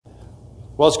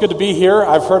Well, it's good to be here.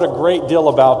 I've heard a great deal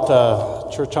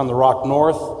about Church on the Rock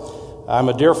North. I'm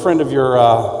a dear friend of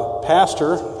your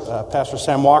pastor. Pastor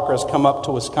Sam Walker has come up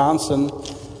to Wisconsin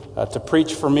to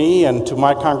preach for me and to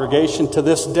my congregation. To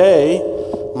this day,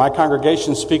 my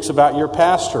congregation speaks about your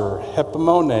pastor.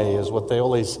 Hepimone is what they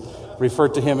always refer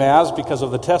to him as because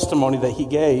of the testimony that he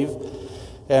gave.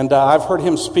 And I've heard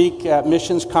him speak at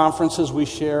missions conferences. We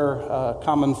share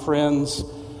common friends.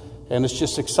 And it's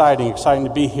just exciting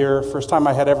to be here. First time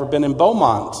I had ever been in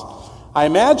Beaumont. I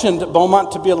imagined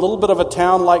Beaumont to be a little bit of a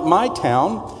town like my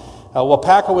town.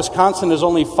 Waupaca, Wisconsin is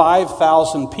only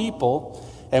 5,000 people.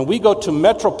 And we go to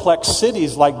metroplex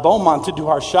cities like Beaumont to do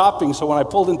our shopping. So when I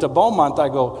pulled into Beaumont, I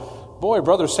go, boy,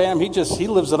 Brother Sam, he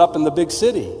lives it up in the big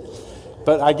city.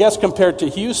 But I guess compared to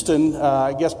Houston,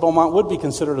 I guess Beaumont would be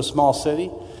considered a small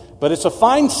city. But it's a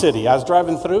fine city. I was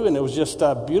driving through and it was just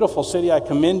a beautiful city. I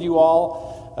commend you all.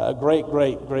 A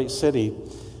great city.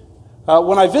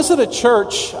 When I visit a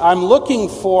church, I'm looking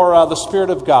for the Spirit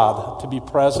of God to be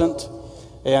present.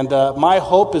 And my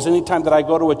hope is anytime that I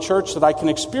go to a church that I can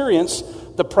experience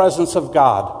the presence of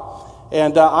God.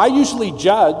 And I usually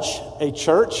judge a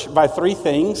church by three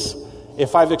things.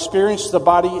 If I've experienced Christ through the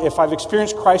body, if I've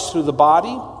experienced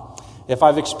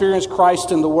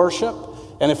Christ in the worship,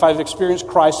 and if I've experienced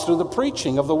Christ through the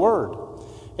preaching of the Word.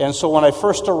 And so when I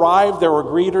first arrived, there were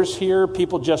greeters here.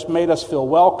 People just made us feel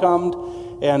welcomed.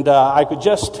 And I could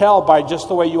just tell by just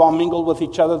the way you all mingled with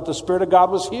each other that the Spirit of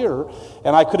God was here.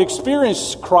 And I could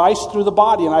experience Christ through the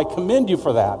body, and I commend you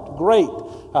for that. Great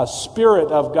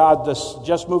Spirit of God that's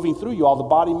just moving through you all, the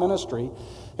body ministry.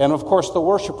 And of course, the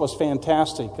worship was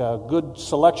fantastic. A good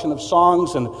selection of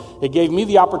songs, and it gave me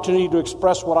the opportunity to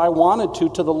express what I wanted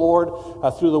to the Lord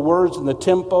through the words and the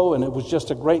tempo, and it was just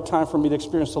a great time for me to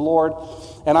experience the Lord.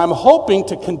 And I'm hoping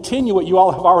to continue what you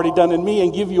all have already done in me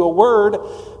and give you a word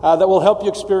that will help you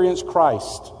experience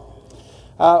Christ.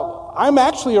 I'm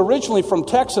actually originally from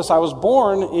Texas. I was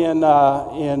born in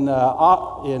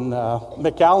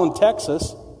McAllen,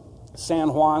 Texas,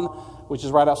 San Juan, which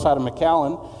is right outside of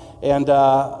McAllen. And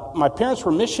my parents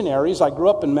were missionaries. I grew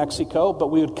up in Mexico, but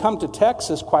we would come to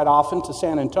Texas quite often, to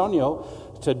San Antonio,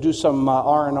 to do some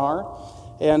R&R.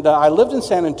 And I lived in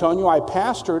San Antonio. I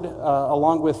pastored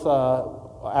along with,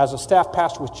 as a staff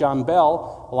pastor with John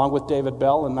Bell, along with David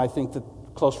Bell, and I think the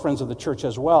close friends of the church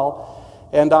as well.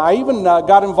 And I even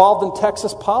got involved in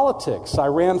Texas politics. I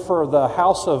ran for the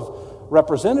House of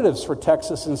Representatives for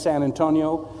Texas in San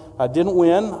Antonio. I didn't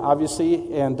win, obviously,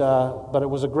 but it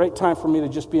was a great time for me to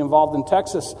just be involved in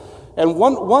Texas. And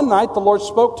one night, the Lord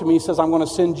spoke to me. He says, I'm going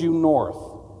to send you north.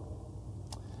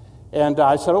 And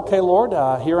I said, okay, Lord,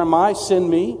 here am I, send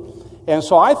me. And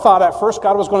so I thought at first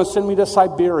God was going to send me to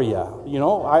Siberia. You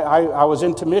know, I was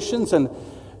into missions, and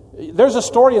there's a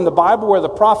story in the Bible where the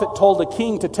prophet told a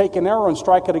king to take an arrow and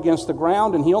strike it against the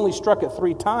ground, and he only struck it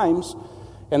 3 times.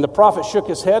 And the prophet shook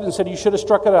his head and said, you should have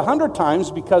struck it 100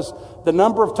 times, because the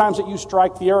number of times that you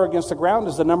strike the arrow against the ground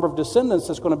is the number of descendants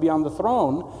that's going to be on the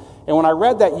throne. And when I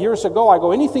read that years ago, I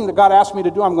go, anything that God asked me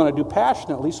to do, I'm going to do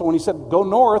passionately. So when he said, go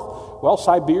north, well,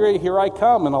 Siberia, here I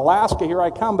come, and Alaska, here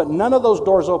I come. But none of those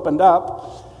doors opened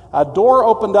up. A door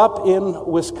opened up in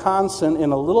Wisconsin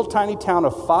in a little tiny town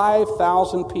of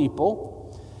 5,000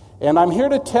 people. And I'm here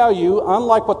to tell you,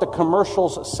 unlike what the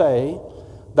commercials say,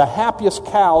 the happiest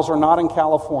cows are not in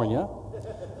California.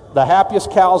 The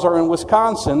happiest cows are in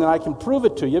Wisconsin, and I can prove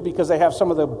it to you because they have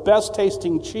some of the best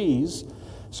tasting cheese.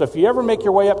 So if you ever make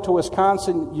your way up to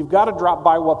Wisconsin, you've got to drop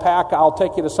by Waupaca. I'll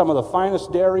take you to some of the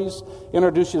finest dairies,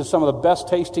 introduce you to some of the best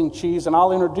tasting cheese, and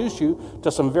I'll introduce you to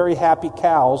some very happy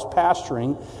cows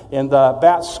pasturing in the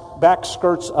back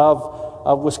skirts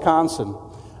of Wisconsin.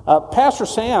 Pastor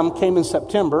Sam came in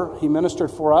September. He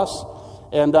ministered for us.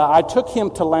 And I took him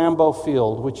to Lambeau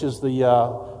Field, which is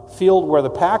the field where the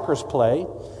Packers play.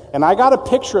 And I got a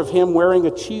picture of him wearing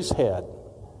a cheese head.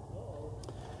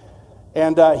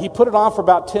 And he put it on for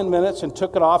about 10 minutes and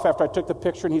took it off after I took the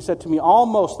picture. And he said to me,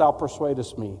 almost thou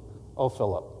persuadest me, O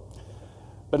Philip.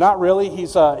 But not really.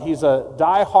 He's a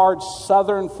diehard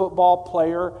Southern football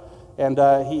player.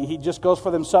 And he just goes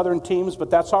for them Southern teams. But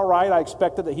that's all right. I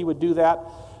expected that he would do that.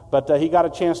 But he got a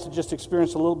chance to just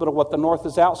experience a little bit of what the North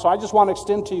is out. So I just want to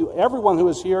extend to you, everyone who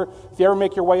is here, if you ever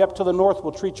make your way up to the North,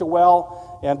 we'll treat you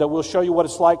well, and we'll show you what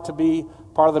it's like to be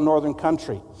part of the Northern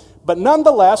country. But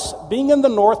nonetheless, being in the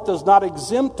North does not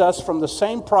exempt us from the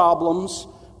same problems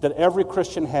that every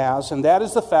Christian has, and that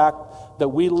is the fact that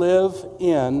we live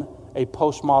in a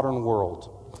postmodern world.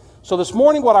 So this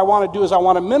morning what I want to do is I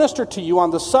want to minister to you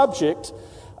on the subject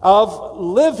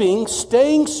of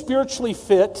staying spiritually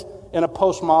fit in a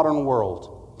postmodern world.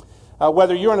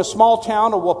 Whether you're in a small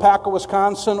town of Waupaca,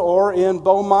 Wisconsin, or in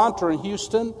Beaumont, or in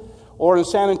Houston, or in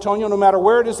San Antonio, no matter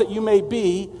where it is that you may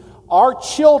be, our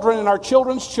children and our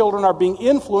children's children are being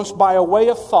influenced by a way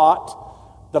of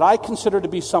thought that I consider to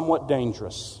be somewhat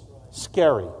dangerous,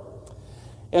 scary.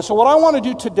 And so what I want to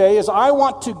do today is I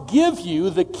want to give you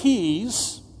the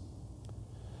keys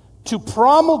to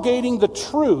promulgating the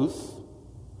truth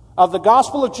of the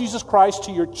gospel of Jesus Christ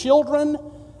to your children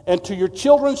and to your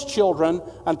children's children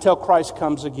until Christ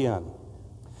comes again.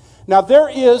 Now, there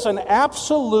is an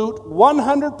absolute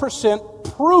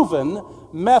 100% proven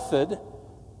method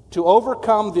to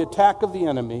overcome the attack of the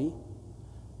enemy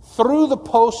through the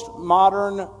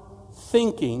postmodern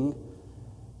thinking,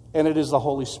 and it is the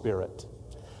Holy Spirit.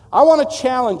 I want to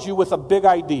challenge you with a big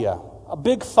idea, a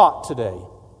big thought today.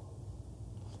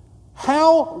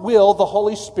 How will the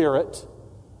Holy Spirit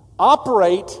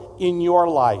operate in your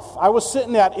life? I was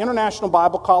sitting at International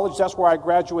Bible College, that's where I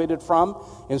graduated from,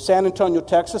 in San Antonio,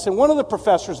 Texas, and one of the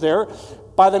professors there,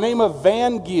 by the name of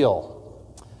Van Giel,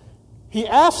 he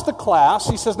asked the class,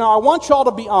 he says, now I want you all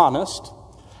to be honest,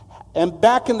 and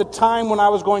back in the time when I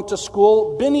was going to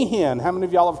school, Benny Hinn, how many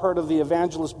of y'all have heard of the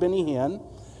evangelist Benny Hinn?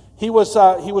 He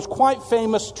was quite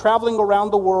famous, traveling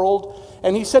around the world,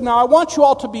 and he said, now I want you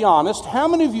all to be honest, how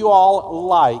many of you all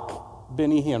like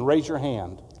Benny Hinn? Raise your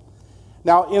hand.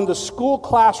 Now, in the school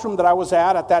classroom that I was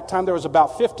at that time, there was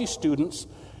about 50 students,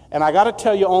 and I got to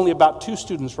tell you, only about 2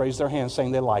 students raised their hands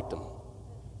saying they liked him.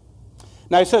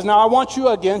 Now, he says, now I want you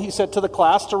again, he said to the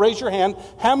class, to raise your hand.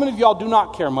 How many of y'all do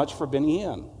not care much for Benny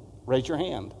Hinn? Raise your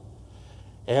hand.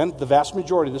 And the vast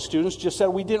majority of the students just said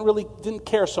we didn't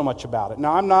care so much about it.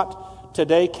 Now, I'm not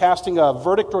today casting a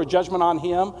verdict or a judgment on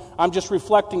him. I'm just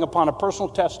reflecting upon a personal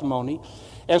testimony.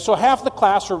 And so half the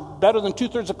class, or better than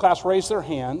 2/3 of the class, raised their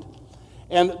hand.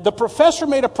 And the professor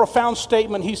made a profound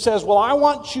statement. He says, well, I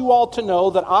want you all to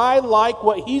know that I like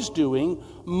what he's doing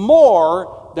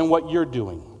more than what you're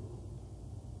doing.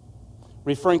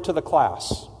 Referring to the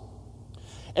class.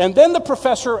 And then the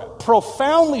professor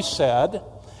profoundly said,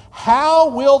 how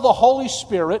will the Holy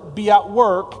Spirit be at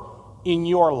work in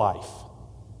your life?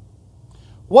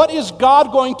 What is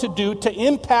God going to do to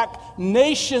impact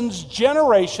nations,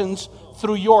 generations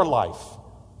through your life?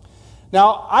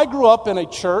 Now, I grew up in a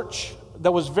church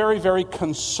that was very, very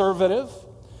conservative,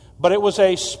 but it was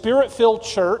a spirit-filled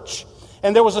church.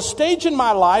 And there was a stage in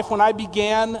my life when I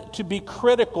began to be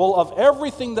critical of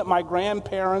everything that my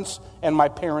grandparents and my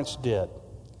parents did.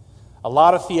 A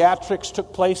lot of theatrics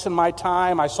took place in my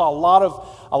time. I saw a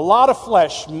lot of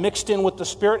flesh mixed in with the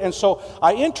spirit. And so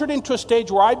I entered into a stage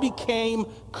where I became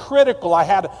critical. I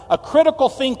had a critical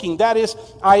thinking. That is,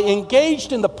 I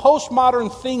engaged in the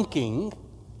postmodern thinking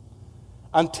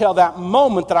until that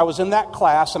moment that I was in that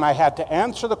class and I had to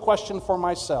answer the question for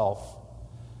myself.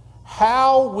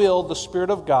 How will the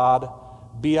Spirit of God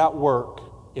be at work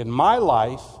in my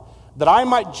life that I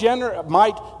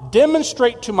might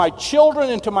demonstrate to my children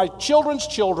and to my children's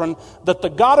children that the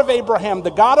God of Abraham,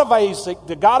 the God of Isaac,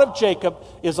 the God of Jacob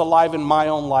is alive in my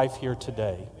own life here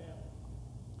today?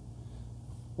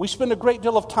 We spend a great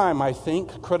deal of time, I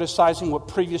think, criticizing what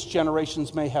previous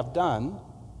generations may have done,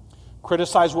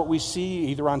 criticize what we see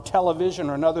either on television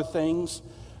or in other things.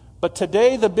 But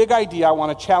today, the big idea I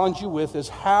want to challenge you with is,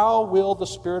 how will the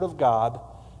Spirit of God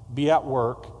be at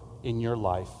work in your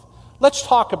life? Let's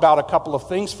talk about a couple of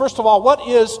things. First of all, what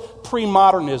is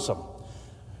pre-modernism?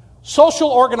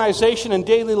 Social organization in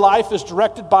daily life is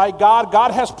directed by God.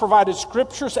 God has provided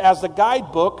scriptures as the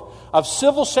guidebook of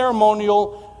civil,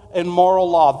 ceremonial, and moral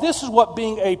law. This is what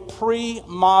being a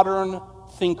pre-modern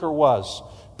thinker was.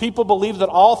 People believed that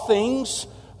all things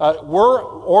were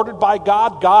ordered by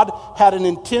God. God had an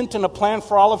intent and a plan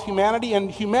for all of humanity,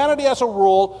 and humanity as a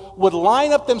rule would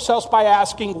line up themselves by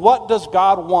asking, what does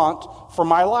God want for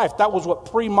my life? That was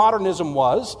what pre-modernism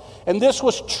was, and this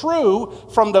was true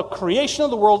from the creation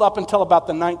of the world up until about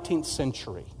the 19th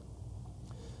century.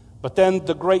 But then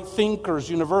the great thinkers,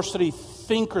 university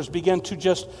thinkers, began to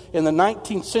just, in the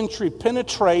 19th century,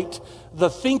 penetrate the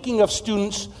thinking of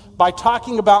students by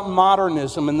talking about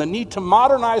modernism and the need to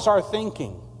modernize our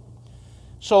thinking.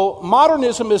 So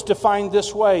modernism is defined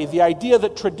this way: the idea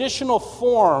that traditional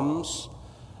forms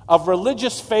of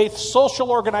religious faith,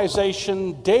 social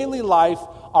organization, daily life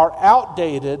are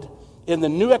outdated in the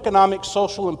new economic,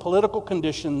 social, and political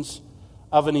conditions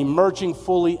of an emerging,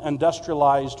 fully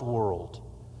industrialized world.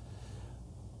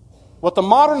 What the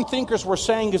modern thinkers were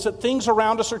saying is that things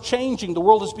around us are changing. The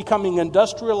world is becoming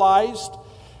industrialized.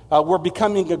 We're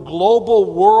becoming a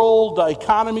global world.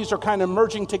 Economies are kind of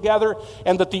merging together.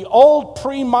 And that the old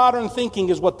pre-modern thinking,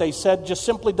 is what they said, just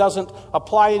simply doesn't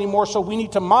apply anymore. So we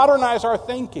need to modernize our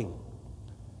thinking.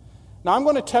 Now, I'm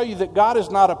going to tell you that God is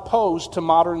not opposed to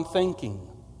modern thinking.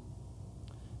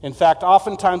 In fact,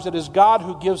 oftentimes it is God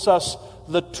who gives us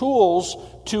the tools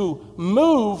to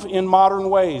move in modern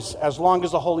ways, as long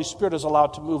as the Holy Spirit is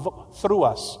allowed to move through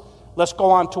us. Let's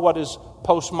go on to what is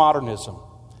postmodernism.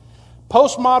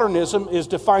 Postmodernism is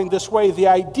defined this way: the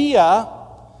idea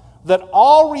that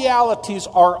all realities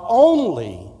are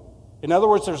only, in other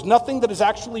words, there's nothing that is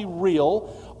actually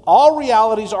real, all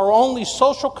realities are only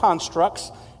social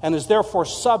constructs and is therefore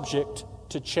subject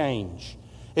to change.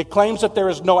 It claims that there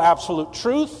is no absolute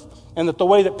truth and that the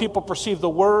way that people perceive the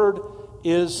word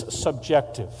is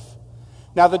subjective.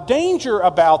 Now, the danger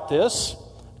about this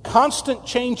constant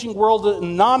changing world,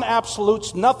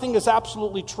 non-absolutes, nothing is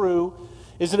absolutely true,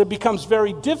 is that it becomes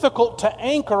very difficult to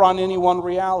anchor on any one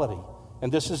reality.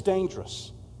 And this is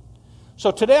dangerous.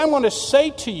 So today I'm going to say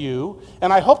to you,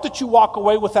 and I hope that you walk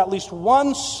away with at least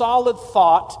one solid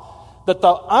thought, that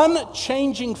the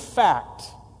unchanging fact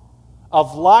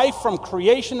of life from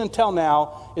creation until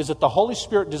now is that the Holy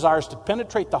Spirit desires to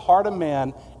penetrate the heart of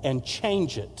man and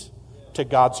change it to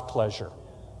God's pleasure.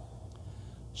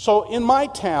 So in my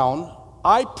town,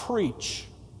 I preach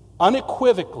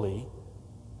unequivocally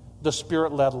the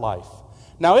Spirit-led life.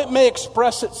 Now, it may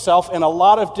express itself in a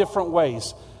lot of different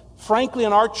ways. Frankly,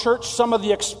 in our church, some of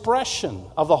the expression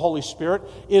of the Holy Spirit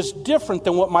is different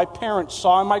than what my parents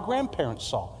saw and my grandparents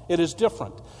saw. It is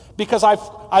different. Because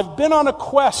I've been on a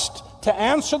quest to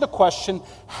answer the question,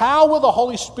 how will the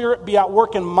Holy Spirit be at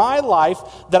work in my life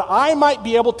that I might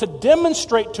be able to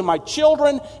demonstrate to my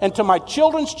children and to my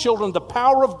children's children the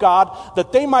power of God,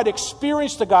 that they might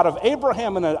experience the God of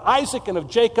Abraham and of Isaac and of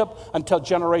Jacob until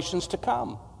generations to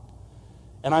come.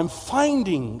 And I'm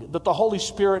finding that the Holy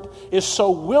Spirit is so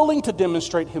willing to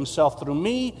demonstrate himself through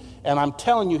me, and I'm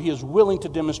telling you, he is willing to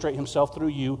demonstrate himself through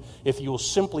you if you will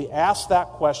simply ask that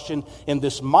question in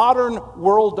this modern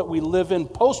world that we live in,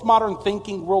 postmodern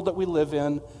thinking world that we live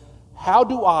in. How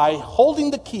do I, holding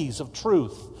the keys of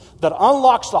truth that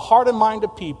unlocks the heart and mind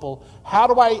of people, how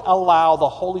do I allow the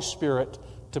Holy Spirit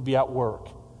to be at work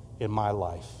in my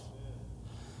life?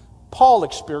 Paul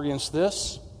experienced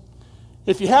this.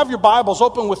 If you have your Bibles,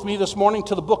 open with me this morning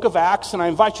to the book of Acts, and I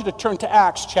invite you to turn to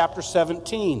Acts chapter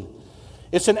 17.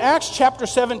 It's in Acts chapter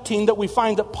 17 that we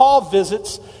find that Paul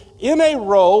visits in a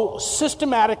row,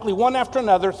 systematically, one after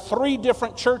another, 3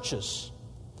 different churches.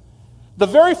 The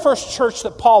very first church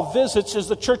that Paul visits is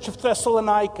the church of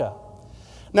Thessalonica.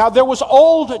 Now, there was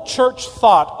old church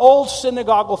thought, old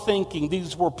synagogal thinking.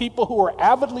 These were people who were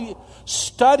avidly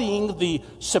studying the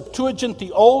Septuagint,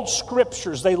 the old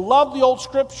scriptures. They loved the old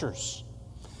scriptures.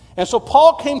 And so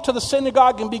Paul came to the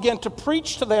synagogue and began to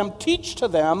preach to them, teach to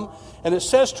them. And it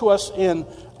says to us in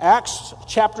Acts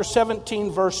chapter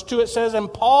 17, verse 2, it says,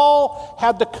 "And Paul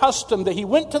had the custom that he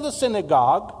went to the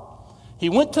synagogue, he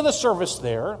went to the service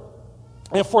there,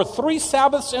 and for 3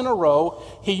 Sabbaths in a row,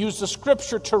 he used the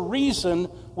scripture to reason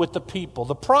with the people."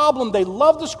 The problem, they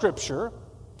loved the scripture,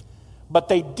 but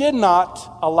they did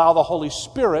not allow the Holy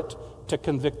Spirit to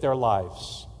convict their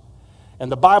lives.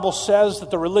 And the Bible says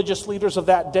that the religious leaders of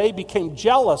that day became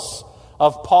jealous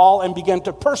of Paul and began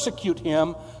to persecute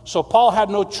him. So Paul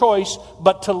had no choice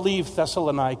but to leave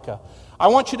Thessalonica. I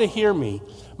want you to hear me.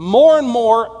 More and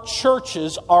more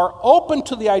churches are open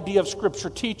to the idea of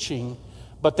Scripture teaching,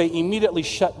 but they immediately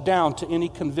shut down to any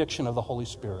conviction of the Holy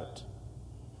Spirit.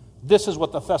 This is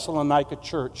what the Thessalonica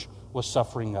church was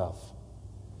suffering of.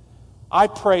 I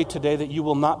pray today that you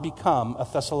will not become a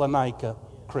Thessalonica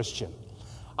Christian.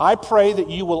 I pray that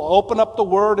you will open up the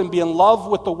Word and be in love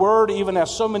with the Word, even as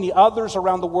so many others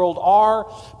around the world are,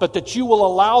 but that you will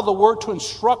allow the Word to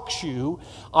instruct you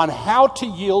on how to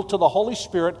yield to the Holy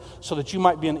Spirit so that you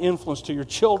might be an influence to your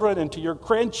children and to your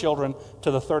grandchildren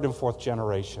to the 3rd and 4th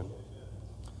generation.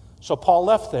 So Paul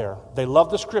left there. They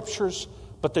loved the Scriptures,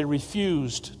 but they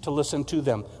refused to listen to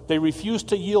them. They refused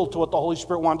to yield to what the Holy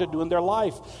Spirit wanted to do in their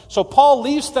life. So Paul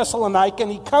leaves Thessalonica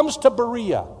and he comes to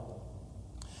Berea.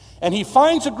 And he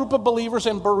finds a group of believers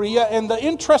in Berea. And the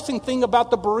interesting thing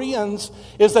about the Bereans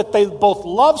is that they both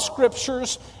loved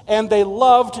scriptures and they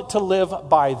loved to live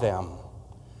by them.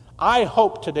 I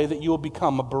hope today that you will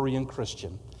become a Berean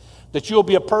Christian. That you will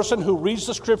be a person who reads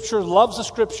the scriptures, loves the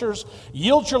scriptures,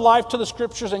 yields your life to the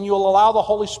scriptures, and you will allow the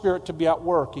Holy Spirit to be at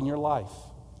work in your life.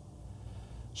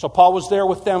 So Paul was there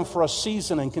with them for a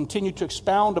season and continued to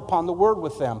expound upon the word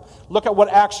with them. Look at what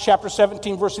Acts chapter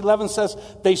 17 verse 11 says.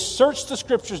 They searched the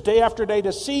scriptures day after day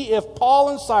to see if Paul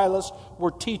and Silas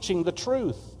were teaching the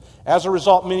truth. As a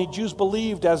result, many Jews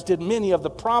believed, as did many of the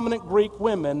prominent Greek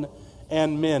women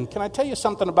and men. Can I tell you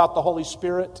something about the Holy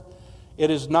Spirit? It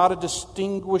is not a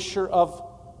distinguisher of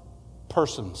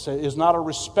persons. It is not a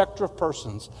respecter of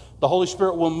persons. The Holy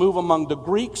Spirit will move among the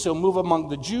Greeks, it will move among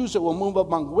the Jews, it will move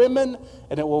among women,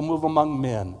 and it will move among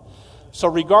men. So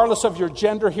regardless of your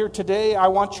gender here today, I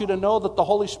want you to know that the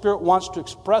Holy Spirit wants to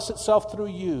express itself through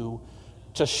you,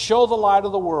 to show the light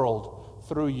of the world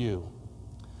through you.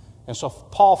 And so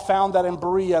Paul found that in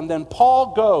Berea, and then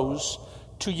Paul goes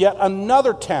to yet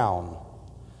another town.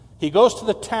 He goes to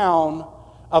the town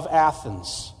of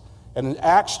Athens. And in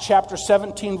Acts chapter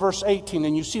 17, verse 18,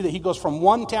 and you see that he goes from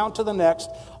one town to the next,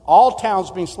 all towns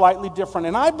being slightly different.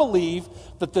 And I believe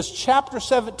that this chapter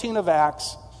 17 of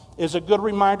Acts is a good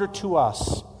reminder to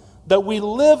us that we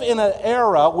live in an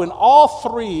era when all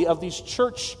three of these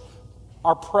churches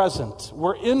are present.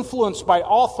 We're influenced by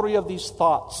all three of these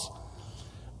thoughts.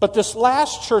 But this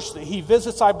last church that he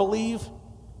visits, I believe,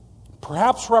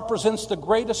 perhaps represents the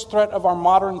greatest threat of our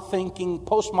modern thinking,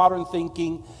 postmodern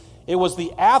thinking. It was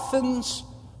the Athens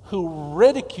who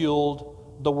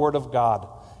ridiculed the Word of God.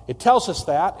 It tells us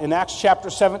that in Acts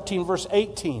chapter 17, verse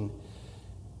 18,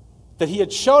 that he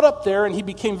had showed up there and he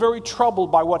became very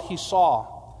troubled by what he saw.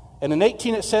 And in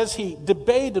 18 it says he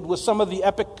debated with some of the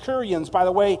Epicureans. By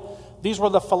the way, these were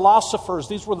the philosophers,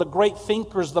 these were the great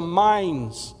thinkers, the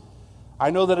minds.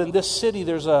 I know that in this city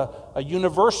there's a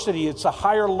university, it's a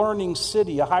higher learning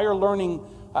city, a higher learning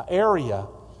area.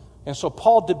 And so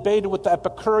Paul debated with the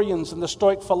Epicureans and the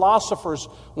Stoic philosophers.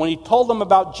 When he told them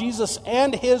about Jesus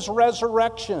and his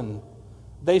resurrection,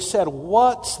 they said,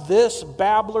 "What's this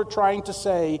babbler trying to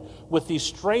say with these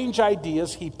strange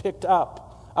ideas he picked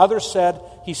up?" Others said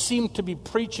he seemed to be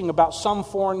preaching about some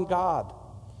foreign god.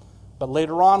 But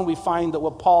later on we find that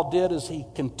what Paul did is he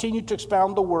continued to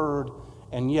expound the word,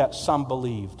 and yet some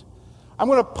believed. I'm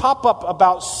going to pop up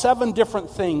about 7 different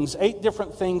things, 8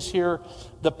 different things here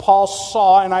that Paul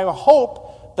saw, and I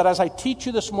hope that as I teach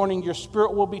you this morning, your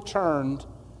spirit will be turned,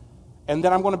 and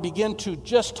then I'm going to begin to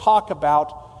just talk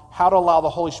about how to allow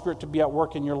the Holy Spirit to be at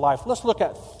work in your life. Let's look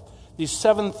at these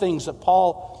 7 things that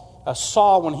Paul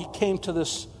saw when he came to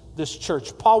this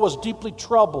church. Paul was deeply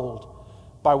troubled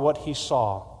by what he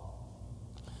saw.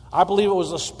 I believe it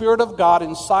was the Spirit of God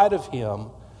inside of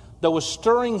him that was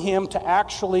stirring him to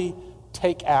actually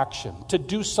take action, to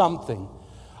do something.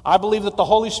 I believe that the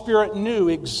Holy Spirit knew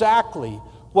exactly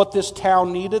what this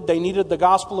town needed. They needed the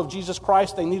gospel of Jesus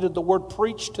Christ. They needed the word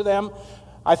preached to them.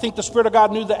 I think the Spirit of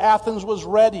God knew that Athens was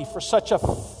ready for such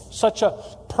a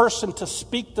person to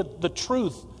speak the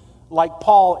truth like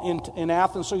Paul in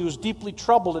Athens. So he was deeply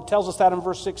troubled. It tells us that in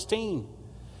verse 16.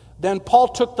 Then Paul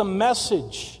took the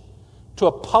message to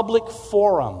a public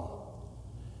forum.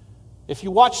 If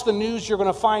you watch the news, you're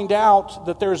going to find out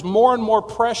that there's more and more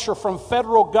pressure from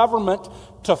federal government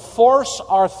to force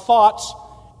our thoughts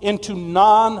into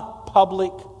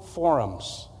non-public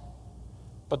forums.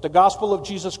 But the gospel of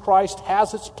Jesus Christ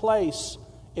has its place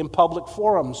in public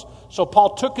forums. So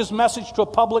Paul took his message to a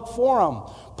public forum.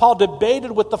 Paul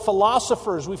debated with the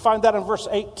philosophers. We find that in verse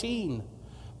 18.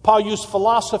 Paul used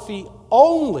philosophy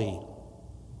only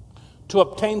to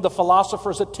obtain the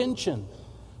philosopher's attention.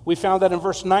 We found that in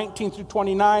verse 19 through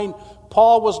 29,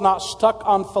 Paul was not stuck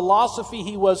on philosophy.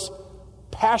 He was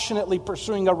passionately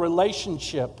pursuing a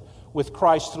relationship with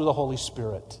Christ through the Holy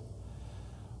Spirit.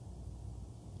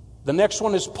 The next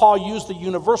one is Paul used the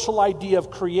universal idea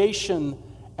of creation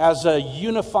as a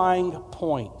unifying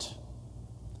point.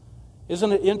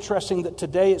 Isn't it interesting that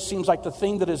today it seems like the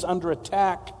thing that is under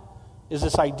attack is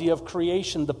this idea of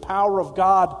creation, the power of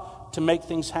God to make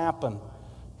things happen.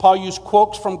 Paul used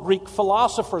quotes from Greek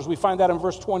philosophers. We find that in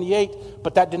verse 28,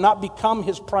 but that did not become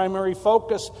his primary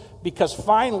focus because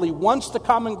finally, once the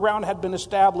common ground had been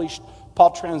established,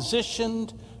 Paul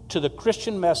transitioned to the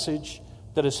Christian message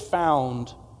that is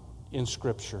found in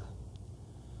Scripture.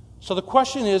 So the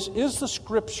question is the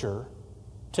Scripture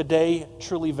today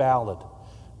truly valid?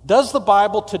 Does the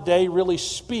Bible today really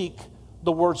speak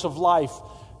the words of life?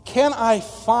 Can I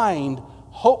find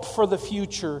hope for the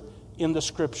future in the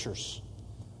Scriptures?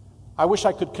 I wish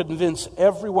I could convince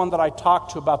everyone that I talk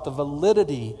to about the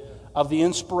validity of the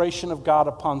inspiration of God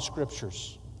upon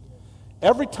Scriptures.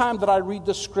 Every time that I read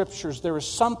the Scriptures, there is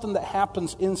something that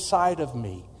happens inside of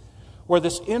me where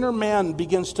this inner man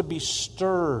begins to be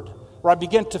stirred, where I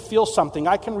begin to feel something.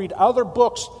 I can read other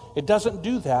books, it doesn't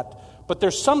do that. But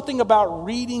there's something about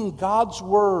reading God's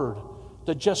Word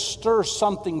that just stirs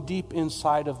something deep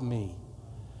inside of me.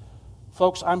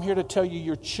 Folks, I'm here to tell you,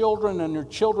 your children and your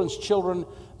children's children,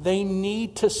 they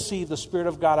need to see the Spirit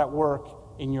of God at work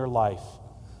in your life.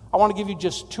 I want to give you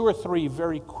just 2 or 3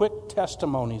 very quick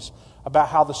testimonies about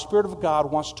how the Spirit of God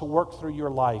wants to work through your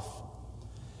life.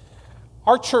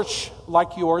 Our church,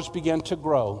 like yours, began to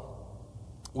grow.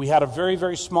 We had a very,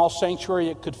 very small sanctuary.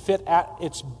 It could fit at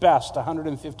its best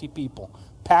 150 people,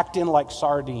 packed in like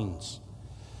sardines.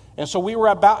 And so we were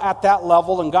about at that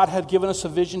level, and God had given us a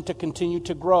vision to continue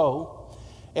to grow.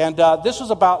 And this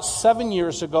was about 7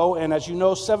 years ago, and as you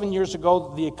know, 7 years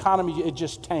ago, the economy, it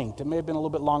just tanked. It may have been a little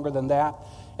bit longer than that,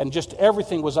 and just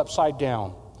everything was upside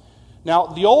down. Now,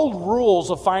 the old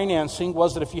rules of financing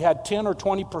was that if you had 10 or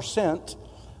 20%,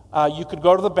 you could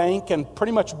go to the bank and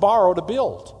pretty much borrow to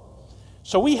build.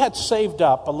 So we had saved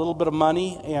up a little bit of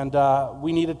money, and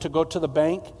we needed to go to the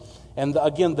bank. And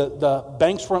again, the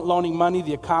banks weren't loaning money.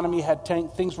 The economy had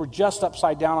tanked. Things were just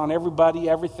upside down on everybody,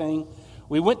 everything.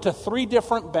 We went to 3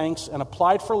 different banks and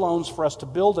applied for loans for us to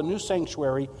build a new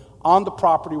sanctuary on the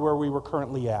property where we were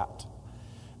currently at.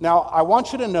 Now, I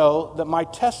want you to know that my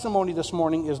testimony this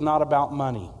morning is not about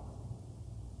money.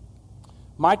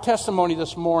 My testimony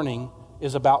this morning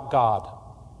is about God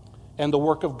and the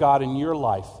work of God in your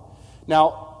life.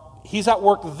 Now, He's at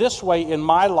work this way in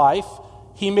my life.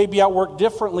 He may be at work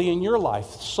differently in your life.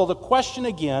 So the question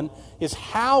again is,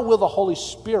 how will the Holy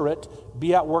Spirit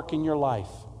be at work in your life?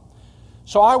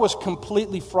 So I was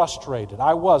completely frustrated.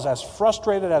 I was as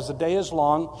frustrated as the day is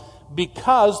long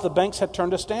because the banks had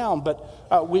turned us down.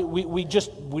 But we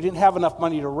didn't have enough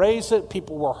money to raise it.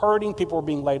 People were hurting. People were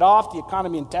being laid off. The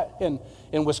economy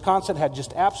in Wisconsin had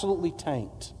just absolutely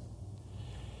tanked.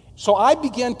 So I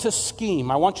began to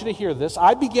scheme. I want you to hear this.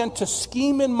 I began to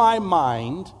scheme in my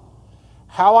mind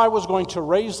how I was going to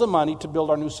raise the money to build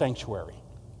our new sanctuary.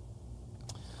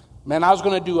 Man, I was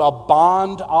going to do a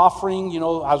bond offering.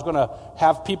 I was going to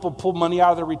have people pull money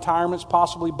out of their retirements,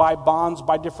 possibly buy bonds,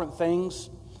 buy different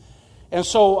things. And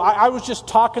so I was just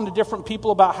talking to different people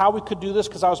about how we could do this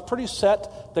because I was pretty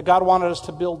set that God wanted us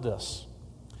to build this.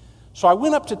 So I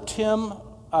went up to Tim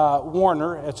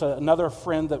Warner. It's another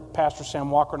friend that Pastor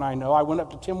Sam Walker and I know. I went up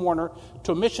to Tim Warner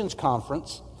to a missions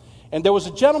conference. And there was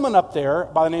a gentleman up there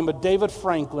by the name of David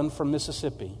Franklin from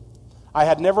Mississippi. I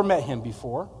had never met him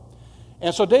before.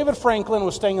 And so David Franklin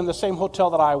was staying in the same hotel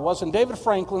that I was. And David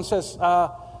Franklin says,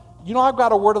 I've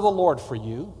got a word of the Lord for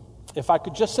you. If I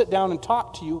could just sit down and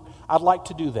talk to you, I'd like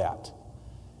to do that.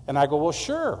 And I go, well,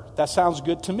 sure. That sounds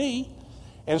good to me.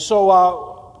 And so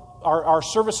our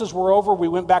services were over. We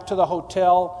went back to the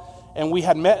hotel. And we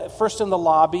had met first in the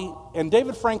lobby. And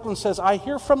David Franklin says, I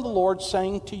hear from the Lord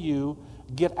saying to you,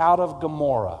 get out of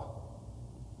Gomorrah.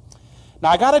 Now,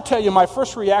 I got to tell you, my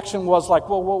first reaction was like,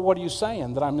 well, what are you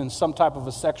saying? That I'm in some type of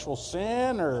a sexual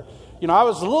sin? Or, I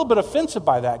was a little bit offensive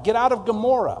by that. Get out of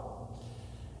Gomorrah.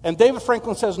 And David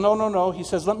Franklin says, no. He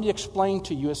says, let me explain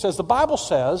to you. It says, the Bible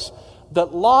says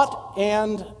that Lot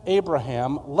and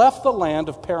Abraham left the land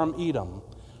of Param-Edom,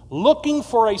 looking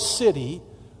for a city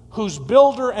whose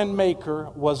builder and maker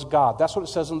was God. That's what it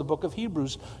says in the book of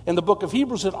Hebrews. In the book of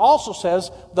Hebrews, it also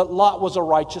says that Lot was a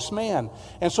righteous man.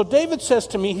 And so David says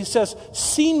to me, he says,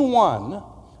 scene 1,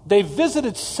 they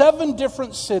visited 7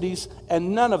 different cities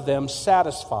and none of them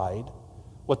satisfied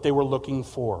what they were looking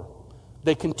for.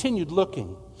 They continued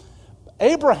looking.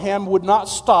 Abraham would not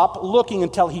stop looking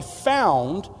until he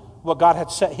found what God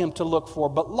had set him to look for.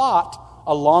 But Lot,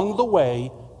 along the way,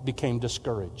 became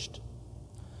discouraged.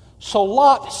 So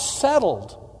Lot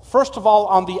settled, first of all,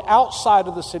 on the outside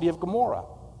of the city of Gomorrah.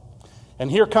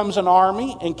 And here comes an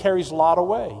army and carries Lot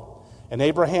away. And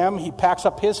Abraham, he packs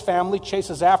up his family,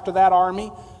 chases after that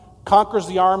army, conquers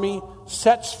the army,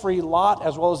 sets free Lot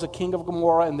as well as the king of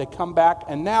Gomorrah, and they come back.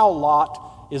 And now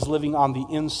Lot is living on the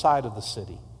inside of the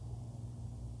city.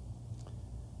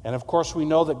 And of course, we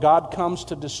know that God comes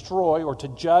to destroy or to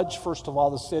judge, first of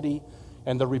all, the city.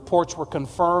 And the reports were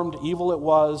confirmed, evil it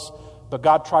was. But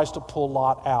God tries to pull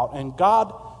Lot out. And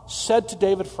God said to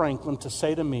David Franklin to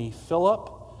say to me,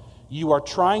 Philip, you are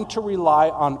trying to rely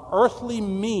on earthly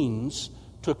means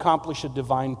to accomplish a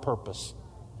divine purpose.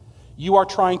 You are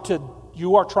trying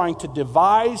to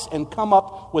devise and come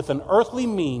up with an earthly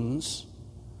means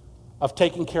of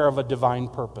taking care of a divine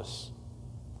purpose.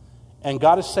 And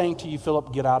God is saying to you,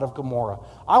 Philip, get out of Gomorrah.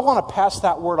 I want to pass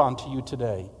that word on to you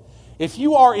today. If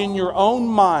you are in your own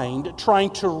mind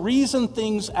trying to reason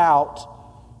things out,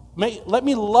 let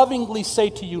me lovingly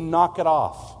say to you, knock it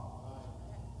off.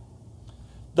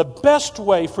 The best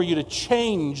way for you to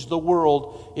change the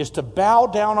world is to bow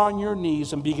down on your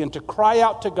knees and begin to cry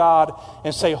out to God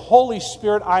and say, Holy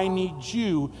Spirit, I need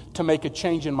you to make a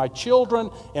change in my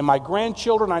children and my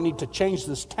grandchildren. I need to change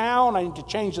this town. I need to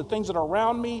change the things that are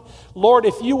around me. Lord,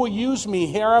 if you will use me,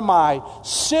 here am I.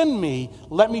 Send me.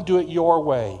 Let me do it your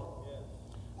way.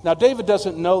 Now, David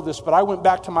doesn't know this, but I went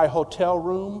back to my hotel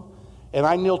room and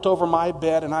I knelt over my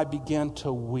bed and I began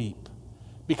to weep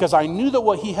because I knew that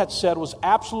what he had said was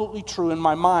absolutely true. In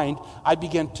my mind, I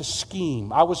began to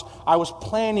scheme. I was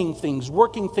planning things,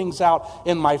 working things out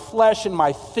in my flesh, in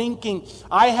my thinking.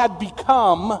 I had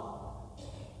become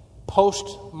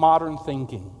postmodern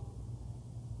thinking.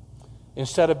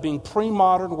 Instead of being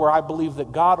pre-modern, where I believe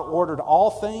that God ordered all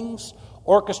things,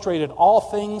 orchestrated all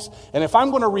things, and if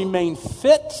I'm going to remain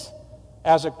fit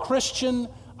as a Christian,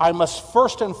 I must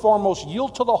first and foremost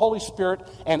yield to the Holy Spirit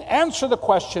and answer the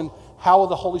question, how will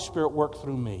the Holy Spirit work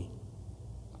through me?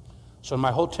 So in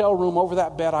my hotel room over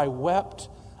that bed, I wept,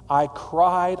 I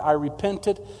cried, I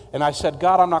repented, and I said,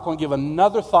 God, I'm not going to give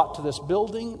another thought to this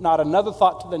building, not another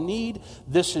thought to the need.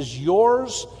 This is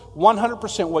yours,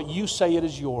 100% what you say it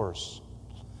is yours.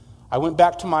 I went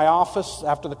back to my office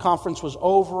after the conference was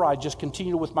over. I just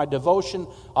continued with my devotion,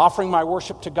 offering my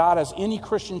worship to God as any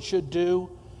Christian should do.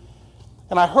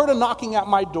 And I heard a knocking at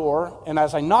my door, and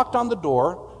as I knocked on the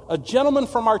door, a gentleman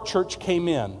from our church came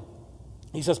in.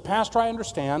 He says, Pastor, I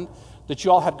understand that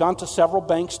you all had gone to several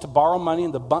banks to borrow money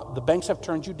and the banks have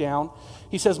turned you down.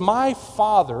 He says, my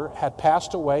father had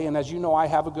passed away, and as you know, I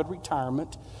have a good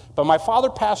retirement. But my father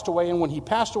passed away, and when he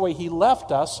passed away, he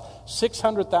left us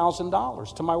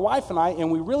 $600,000 to my wife and I,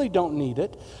 and we really don't need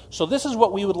it. So this is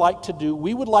what we would like to do.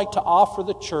 We would like to offer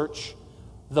the church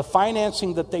the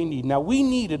financing that they need. Now, we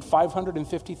needed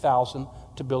 $550,000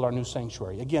 to build our new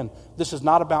sanctuary. Again, this is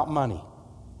not about money.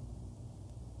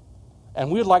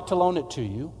 And we would like to loan it to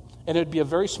you, and it would be a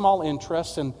very small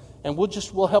interest, and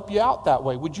we'll help you out that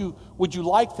way. Would you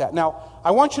like that? Now,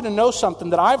 I want you to know something,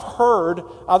 that I've heard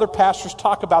other pastors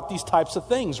talk about these types of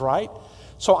things, right?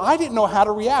 So I didn't know how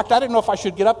to react. I didn't know if I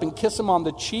should get up and kiss him on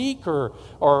the cheek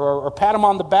or pat him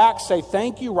on the back, say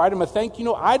thank you, write him a thank you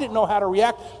note. I didn't know how to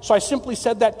react, so I simply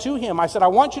said that to him. I said, I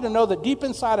want you to know that deep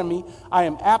inside of me, I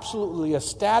am absolutely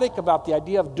ecstatic about the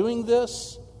idea of doing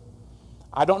this.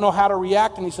 I don't know how to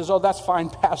react. And he says, oh, that's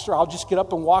fine, Pastor. I'll just get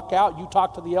up and walk out. You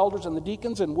talk to the elders and the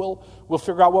deacons, and we'll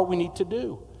figure out what we need to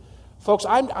do. Folks,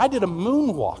 I did a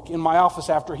moonwalk in my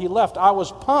office after he left. I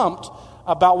was pumped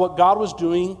about what God was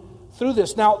doing through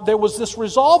this. Now, there was this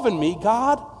resolve in me,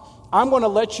 God, I'm going to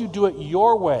let you do it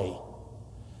your way.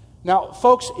 Now,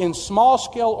 folks, in small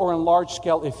scale or in large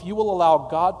scale, if you will allow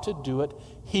God to do it,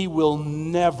 he will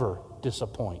never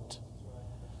disappoint.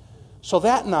 So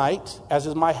that night, as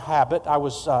is my habit, I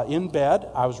was in bed,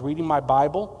 I was reading my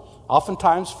Bible.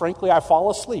 Oftentimes, frankly, I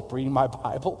fall asleep reading my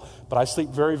Bible, but I sleep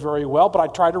very, very well. But I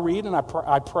try to read and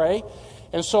I pray.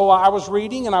 And so I was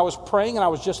reading and I was praying and I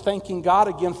was just thanking God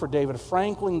again for David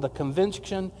Franklin, the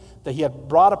conviction that he had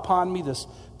brought upon me,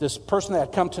 this person that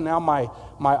had come to now my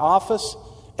office.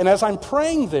 And as I'm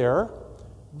praying there,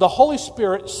 the Holy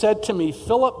Spirit said to me,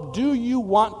 Philip, do you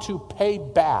want to pay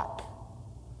back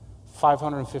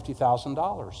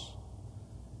 $550,000?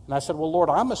 And I said, well, Lord,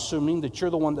 I'm assuming that you're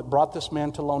the one that brought this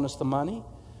man to loan us the money.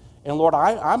 And Lord,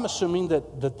 I'm assuming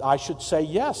that I should say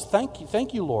yes.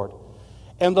 Thank you, Lord.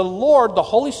 And the Lord, the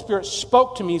Holy Spirit,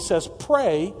 spoke to me, says,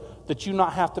 pray that you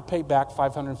not have to pay back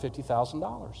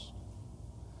 $550,000.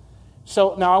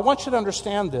 So now I want you to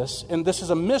understand this, and this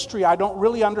is a mystery I don't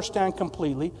really understand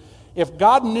completely. If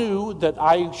God knew that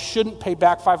I shouldn't pay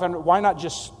back $500,000, why not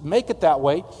just make it that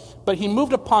way? But he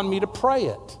moved upon me to pray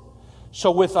it.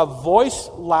 So with a voice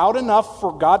loud enough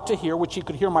for God to hear, which he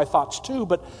could hear my thoughts too,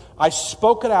 but I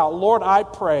spoke it out. Lord, I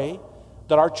pray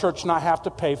that our church not have to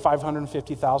pay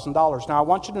 $550,000. Now, I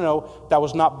want you to know that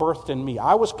was not birthed in me.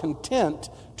 I was content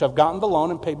to have gotten the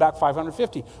loan and paid back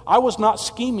 $550,000. I was not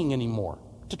scheming anymore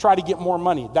to try to get more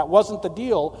money. That wasn't the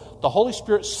deal. The Holy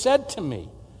Spirit said to me,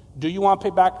 do you want to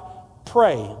pay back?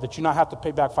 Pray that you not have to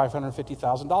pay back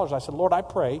 $550,000. I said, Lord, I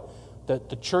pray that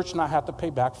the church not have to pay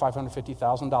back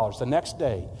 $550,000. The next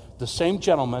day, the same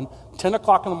gentleman, 10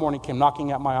 o'clock in the morning, came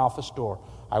knocking at my office door.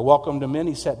 I welcomed him in.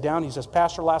 He sat down. He says,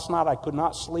 Pastor, last night I could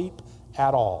not sleep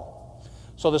at all.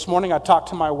 So this morning I talked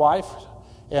to my wife,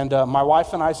 and my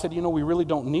wife and I said, we really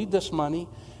don't need this money,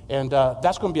 and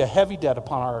that's going to be a heavy debt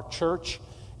upon our church.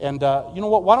 And you know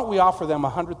what? Why don't we offer them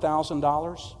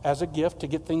 $100,000 as a gift to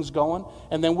get things going,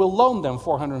 and then we'll loan them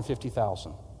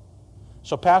 $450,000.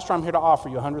 So, Pastor, I'm here to offer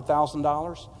you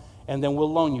 $100,000, and then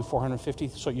we'll loan you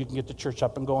 $450,000 so you can get the church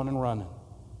up and going and running.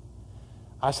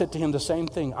 I said to him the same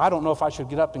thing. I don't know if I should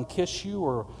get up and kiss you,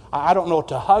 or I don't know what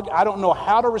to hug. I don't know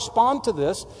how to respond to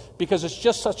this because it's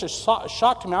just such a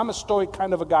shock to me. I'm a stoic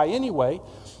kind of a guy anyway.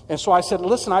 And so I said,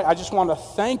 listen, I just want to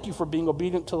thank you for being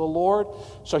obedient to the Lord.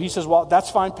 So he says, well, that's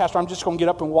fine, Pastor. I'm just going to get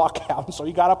up and walk out. And so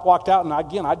he got up, walked out, and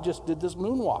again, I just did this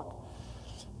moonwalk.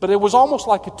 But it was almost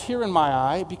like a tear in my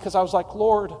eye because I was like,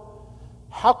 Lord,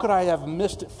 how could I have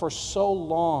missed it for so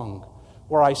long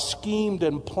where I schemed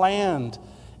and planned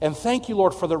And thank you,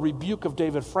 Lord, for the rebuke of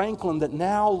David Franklin, that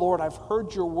now, Lord, I've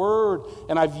heard your word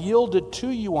and I've yielded to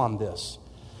you on this.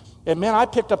 And man, I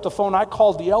picked up the phone, I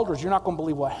called the elders. You're not going to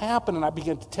believe what happened. And I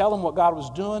began to tell them what God was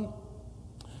doing.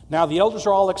 Now the elders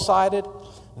are all excited.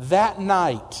 That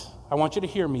night, I want you to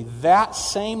hear me, that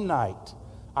same night,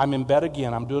 I'm in bed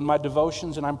again. I'm doing my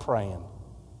devotions and I'm praying.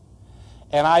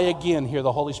 And I again hear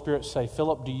the Holy Spirit say,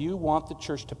 Philip, do you want the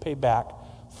church to pay back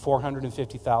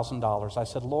 $450,000? I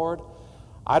said, Lord,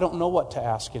 I don't know what to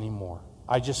ask anymore.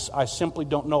 I simply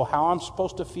don't know how I'm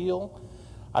supposed to feel.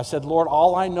 I said, Lord,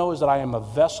 all I know is that I am a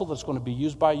vessel that's going to be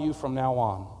used by you from now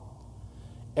on.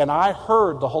 And I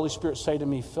heard the Holy Spirit say to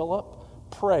me, Philip,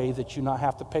 pray that you not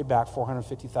have to pay back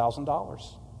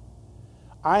 $450,000.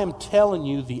 I am telling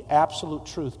you the absolute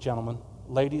truth, gentlemen.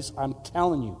 Ladies, I'm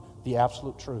telling you the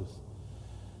absolute truth.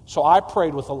 So I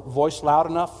prayed with a voice loud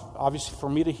enough, obviously for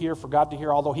me to hear, for God to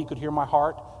hear, although he could hear my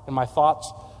heart and my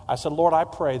thoughts. I said, Lord, I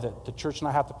pray that the church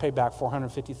not have to pay back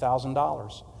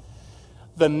 $450,000.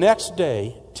 The next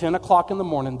day, 10 o'clock in the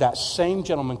morning, that same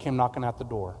gentleman came knocking at the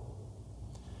door.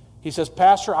 He says,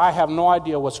 Pastor, I have no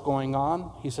idea what's going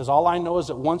on. He says, all I know is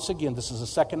that once again, this is the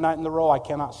second night in a row I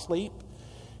cannot sleep.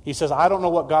 He says, I don't know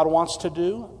what God wants to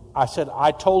do. I said,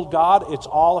 I told God it's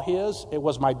all his. It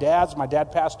was my dad's. My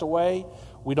dad passed away.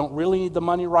 We don't really need the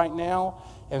money right now.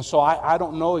 And so I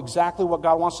don't know exactly what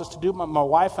God wants us to do. My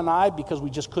wife and I, because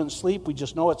we just couldn't sleep, we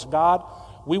just know it's God,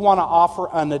 we want to offer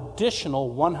an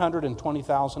additional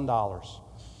 $120,000.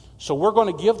 So we're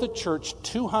going to give the church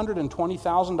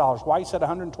 $220,000. Why he said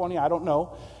 120, I don't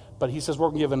know. But he says we're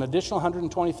going to give an additional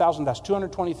 $120,000. That's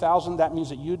 $220,000. That means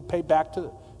that you'd pay back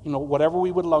to, whatever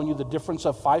we would loan you, the difference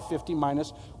of $550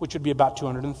 minus, which would be about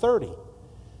 $230.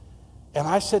 And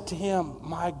I said to him,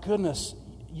 my goodness,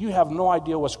 you have no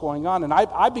idea what's going on. And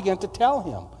I began to tell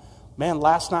him, man,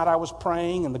 last night I was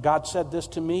praying and the God said this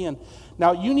to me. And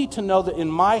now you need to know that in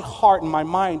my heart and my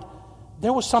mind,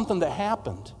 there was something that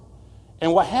happened.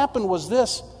 And what happened was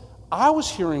this: I was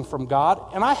hearing from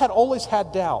God and I had always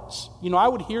had doubts. I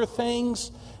would hear things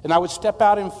and I would step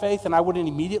out in faith and I wouldn't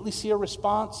immediately see a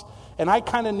response. And I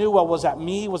kind of knew, well, was that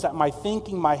me? Was that my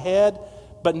thinking, my head?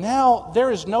 But now there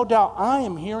is no doubt I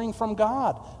am hearing from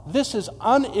God. This is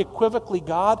unequivocally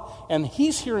God, and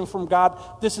he's hearing from God.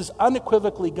 This is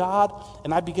unequivocally God,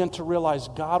 and I begin to realize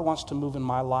God wants to move in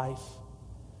my life.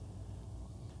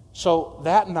 So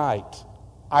that night,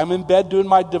 I'm in bed doing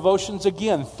my devotions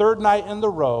again, third night in the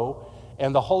row,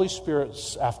 and the Holy Spirit,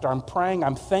 after I'm praying,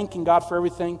 I'm thanking God for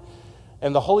everything,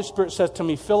 and the Holy Spirit says to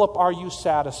me, Philip, are you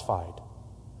satisfied?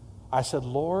 I said,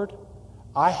 Lord,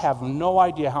 I have no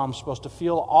idea how I'm supposed to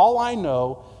feel. All I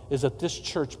know is that this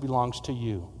church belongs to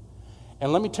you.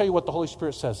 And let me tell you what the Holy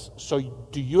Spirit says. So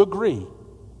do you agree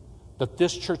that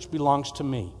this church belongs to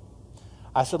me?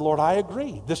 I said, Lord, I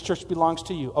agree. This church belongs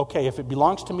to you. Okay, if it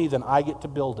belongs to me, then I get to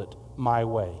build it my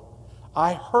way.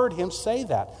 I heard him say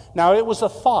that. Now, it was a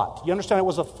thought. You understand? It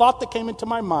was a thought that came into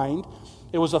my mind.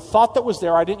 It was a thought that was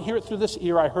there. I didn't hear it through this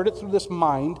ear. I heard it through this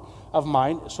mind of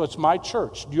mine. So it's my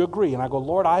church. Do you agree? And I go,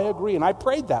 Lord, I agree. And I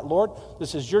prayed that. Lord,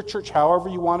 this is your church, however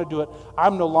you want to do it.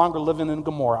 I'm no longer living in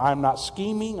Gomorrah. I'm not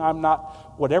scheming. I'm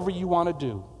not whatever you want to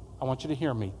do. I want you to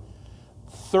hear me.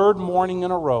 Third morning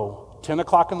in a row, 10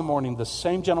 o'clock in the morning, the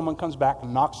same gentleman comes back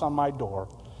and knocks on my door.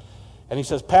 And he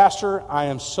says, Pastor, I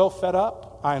am so fed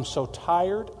up. I am so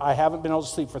tired. I haven't been able to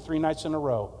sleep for 3 nights in a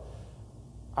row.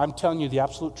 I'm telling you the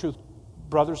absolute truth.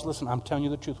 Brothers, listen, I'm telling you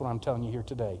the truth when I'm telling you here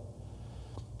today.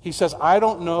 He says, I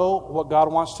don't know what God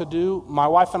wants to do. My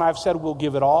wife and I have said we'll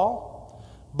give it all,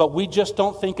 but we just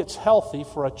don't think it's healthy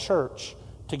for a church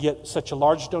to get such a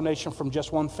large donation from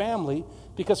just one family,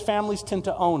 because families tend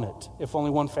to own it if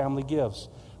only one family gives.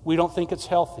 We don't think it's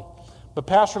healthy. But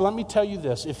Pastor, let me tell you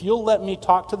this. If you'll let me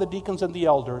talk to the deacons and the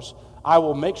elders, I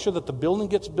will make sure that the building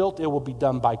gets built. It will be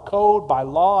done by code, by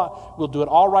law. We'll do it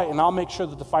all right, and I'll make sure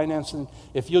that the financing,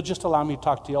 if you'll just allow me to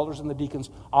talk to the elders and the deacons,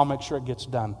 I'll make sure it gets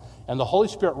done. And the Holy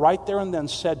Spirit right there and then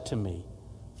said to me,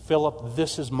 Philip,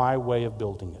 this is my way of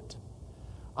building it.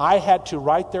 I had to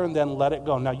right there and then let it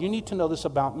go. Now, you need to know this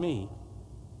about me.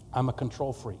 I'm a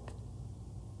control freak.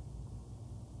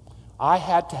 I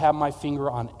had to have my finger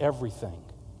on everything.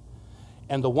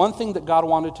 And the one thing that God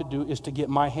wanted to do is to get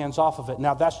my hands off of it.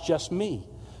 Now, that's just me.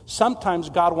 Sometimes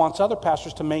God wants other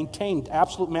pastors to maintain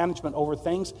absolute management over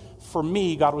things. For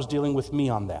me, God was dealing with me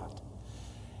on that.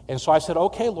 And so I said,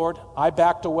 okay, Lord, I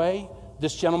backed away.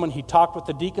 This gentleman, he talked with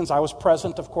the deacons. I was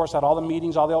present, of course, at all the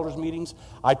meetings, all the elders' meetings.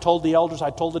 I told the elders,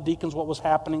 I told the deacons what was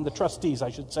happening, the trustees,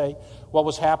 I should say, what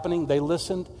was happening. They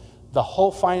listened. The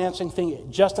whole financing thing,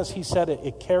 just as he said it,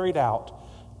 it carried out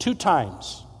 2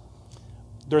 times.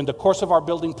 During the course of our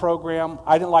building program,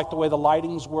 I didn't like the way the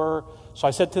lightings were, so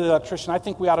I said to the electrician, I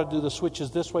think we ought to do the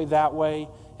switches this way, that way,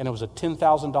 and it was a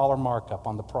 $10,000 markup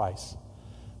on the price.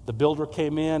 The builder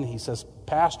came in, he says,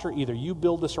 Pastor, either you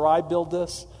build this or I build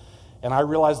this. And I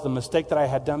realized the mistake that I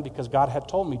had done because God had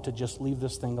told me to just leave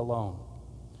this thing alone.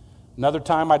 Another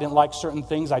time I didn't like certain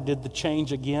things, I did the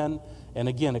change again, and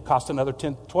again it cost another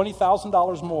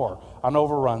 $20,000 more on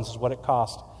overruns is what it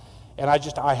cost. And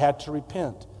I had to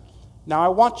repent. Now I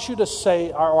want you to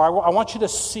I want you to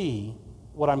see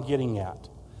what I'm getting at.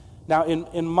 Now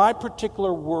in my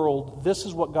particular world, this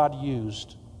is what God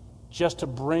used just to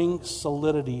bring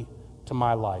solidity to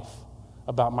my life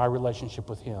about my relationship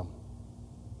with Him.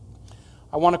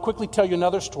 I want to quickly tell you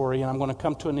another story, and I'm going to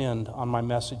come to an end on my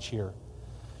message here.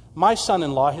 My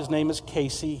son-in-law, his name is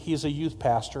Casey. He's a youth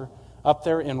pastor up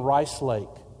there in Rice Lake.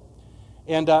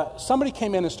 And somebody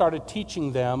came in and started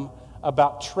teaching them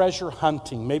about treasure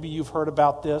hunting. Maybe you've heard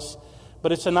about this,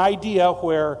 but it's an idea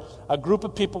where a group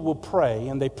of people will pray,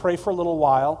 and they pray for a little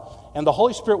while, and the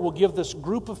Holy Spirit will give this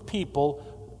group of people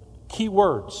key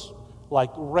words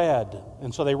like red,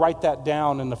 and so they write that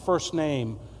down in the first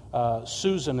name,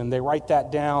 Susan, and they write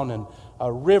that down, and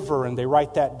river, and they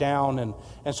write that down,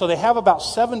 and so they have about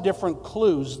 7 different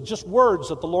clues, just words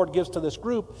that the Lord gives to this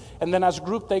group, and then as a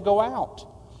group they go out,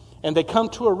 and they come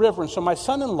to a river. And so my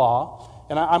son-in-law,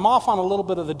 and I'm off on a little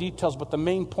bit of the details, but the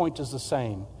main point is the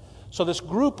same. So this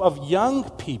group of young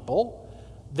people,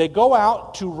 they go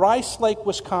out to Rice Lake,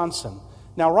 Wisconsin.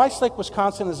 Now Rice Lake,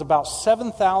 Wisconsin is about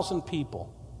 7,000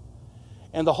 people.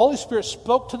 And the Holy Spirit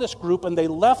spoke to this group, and they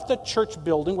left the church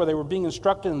building where they were being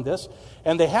instructed in this,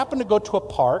 and they happened to go to a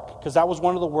park, because that was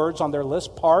one of the words on their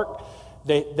list, park.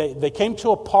 They came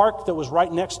to a park that was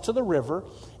right next to the river,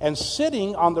 and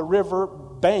sitting on the river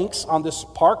banks on this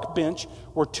park bench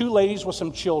were 2 ladies with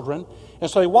some children.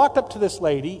 And so they walked up to this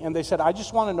lady, and they said, I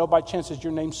just want to know by chance, is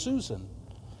your name Susan?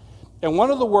 And one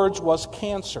of the words was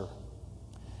cancer.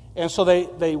 And so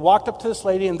they walked up to this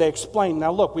lady and they explained,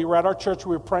 now look, we were at our church,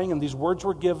 we were praying, and these words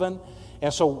were given.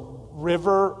 And so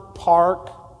river, park,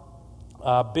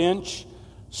 bench,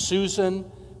 Susan,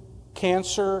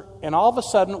 cancer. And all of a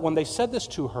sudden, when they said this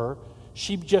to her,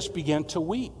 she just began to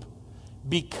weep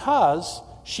because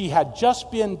she had just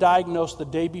been diagnosed the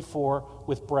day before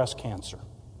with breast cancer.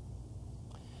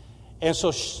 And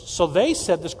so they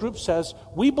said, this group says,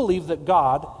 we believe that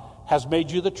God has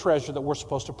made you the treasure that we're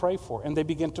supposed to pray for. And they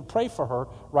began to pray for her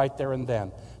right there and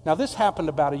then. Now, this happened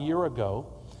about a year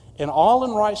ago, and all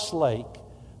in Rice Lake,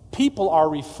 people are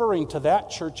referring to that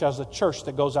church as a church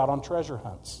that goes out on treasure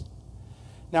hunts.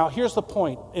 Now, here's the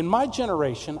point. In my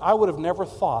generation, I would have never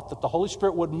thought that the Holy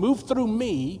Spirit would move through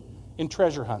me in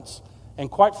treasure hunts.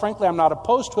 And quite frankly, I'm not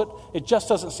opposed to it. It just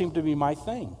doesn't seem to be my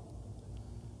thing.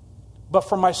 But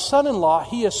for my son-in-law,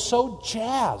 he is so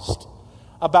jazzed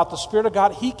about the Spirit of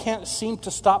God, he can't seem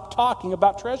to stop talking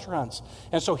about treasure hunts.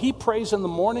 And so he prays in the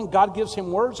morning, God gives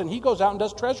him words, and he goes out and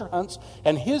does treasure hunts,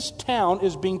 and his town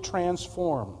is being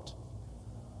transformed.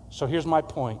 So here's my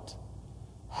point.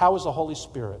 How is the Holy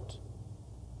Spirit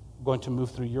going to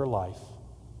move through your life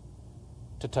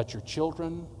to touch your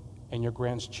children and your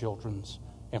grandchildren's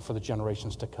and for the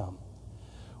generations to come?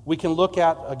 We can look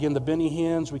at, again, the Benny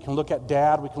Hinn's, we can look at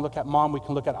Dad, we can look at Mom, we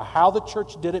can look at how the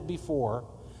church did it before.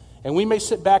 And we may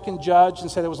sit back and judge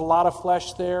and say there was a lot of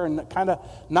flesh there and kind of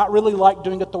not really like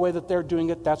doing it the way that they're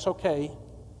doing it. That's okay.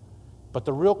 But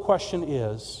the real question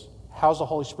is, how's the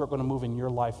Holy Spirit going to move in your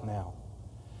life now?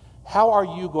 How are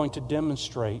you going to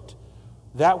demonstrate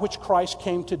that which Christ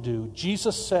came to do?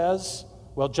 Jesus says,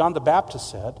 well, John the Baptist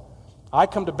said, I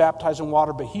come to baptize in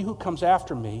water, but he who comes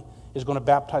after me is going to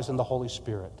baptize in the Holy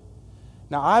Spirit.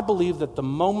 Now, I believe that the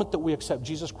moment that we accept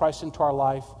Jesus Christ into our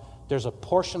life, there's a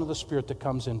portion of the Spirit that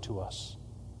comes into us.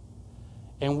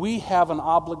 And we have an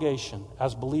obligation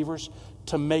as believers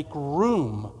to make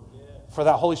room for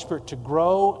that Holy Spirit to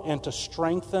grow and to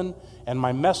strengthen. And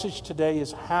my message today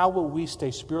is, how will we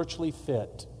stay spiritually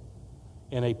fit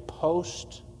in a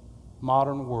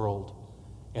post-modern world?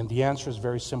 And the answer is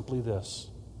very simply this.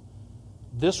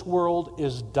 This world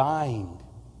is dying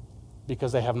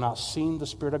because they have not seen the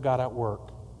Spirit of God at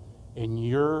work in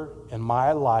your and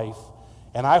my life.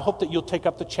 And I hope that you'll take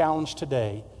up the challenge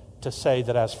today to say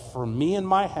that as for me and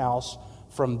my house,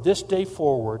 from this day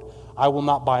forward, I will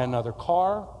not buy another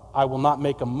car. I will not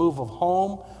make a move of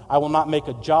home. I will not make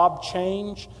a job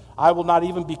change. I will not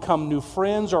even become new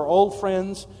friends or old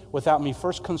friends without me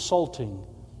first consulting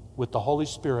with the Holy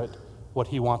Spirit what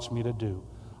He wants me to do.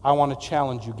 I want to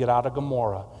challenge you, get out of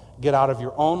Gomorrah. Get out of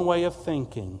your own way of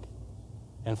thinking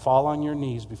and fall on your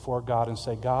knees before God and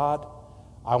say, God,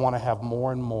 I want to have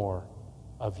more and more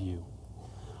of you.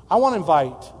 I want to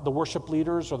invite the worship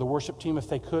leaders or the worship team, if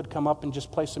they could, come up and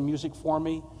just play some music for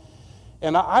me.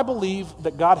 And I believe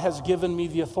that God has given me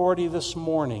the authority this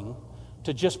morning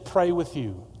to just pray with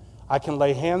you. I can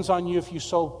lay hands on you if you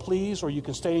so please, or you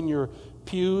can stay in your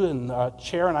pew and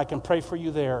chair and I can pray for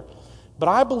you there. But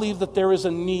I believe that there is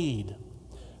a need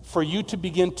for you to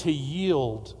begin to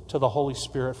yield to the Holy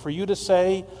Spirit, for you to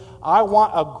say, I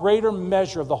want a greater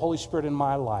measure of the Holy Spirit in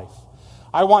my life.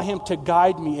 I want Him to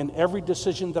guide me in every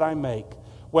decision that I make,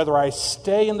 whether I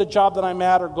stay in the job that I'm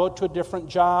at or go to a different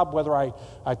job, whether I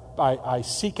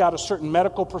seek out a certain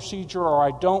medical procedure or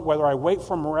I don't, whether I wait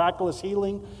for miraculous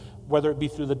healing, whether it be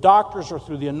through the doctors or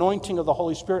through the anointing of the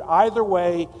Holy Spirit. Either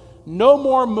way, no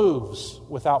more moves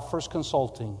without first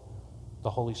consulting the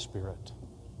Holy Spirit.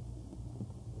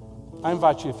 I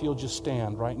invite you, if you'll just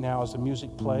stand right now as the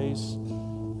music plays.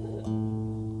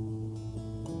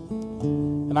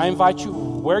 And I invite you,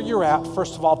 where you're at,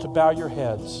 first of all, to bow your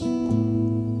heads.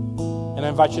 And I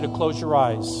invite you to close your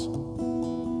eyes.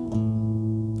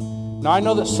 Now, I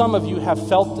know that some of you have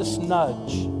felt this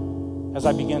nudge as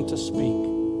I begin to speak.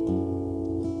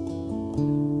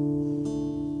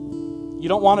 You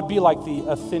don't want to be like the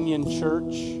Athenian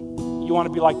church. You want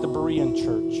to be like the Berean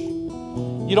church.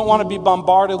 You don't want to be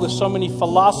bombarded with so many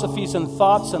philosophies and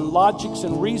thoughts and logics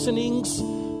and reasonings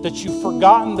that you've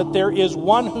forgotten that there is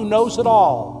one who knows it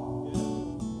all,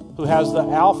 who has the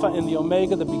Alpha and the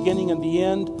Omega, the beginning and the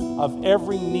end of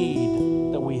every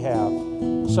need that we have.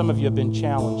 Some of you have been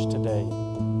challenged today.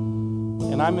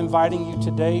 And I'm inviting you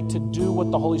today to do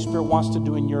what the Holy Spirit wants to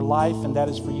do in your life, and that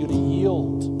is for you to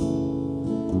yield.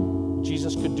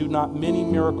 Jesus could do not many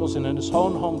miracles in his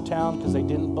own hometown because they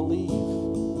didn't believe.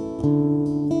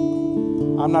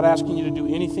 I'm not asking you to do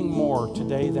anything more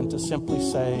today than to simply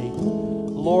say,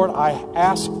 Lord, I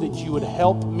ask that you would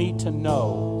help me to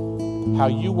know how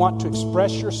you want to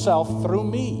express yourself through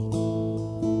me,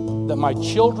 that my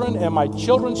children and my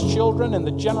children's children and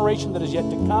the generation that is yet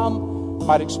to come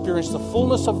might experience the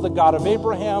fullness of the God of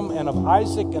Abraham and of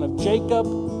Isaac and of Jacob,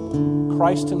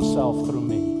 Christ himself through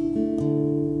me.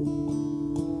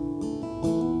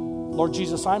 Lord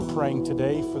Jesus, I'm praying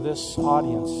today for this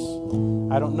audience.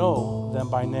 I don't know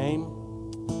them by name,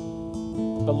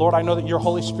 but Lord, I know that your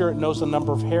Holy Spirit knows the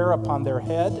number of hair upon their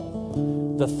head,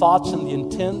 the thoughts and the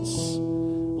intents.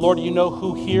 Lord, you know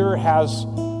who here has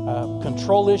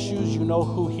control issues. You know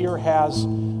who here has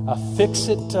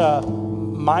fix-it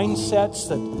mindsets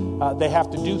that they have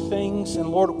to do things. And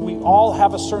Lord, we all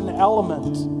have a certain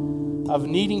element of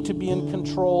needing to be in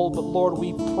control. But Lord,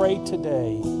 we pray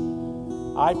today,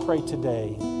 I pray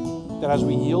today, that as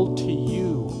we yield to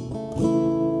you,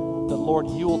 that Lord,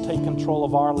 you will take control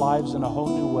of our lives in a whole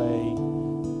new way,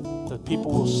 that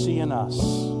people will see in us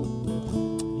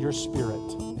your Spirit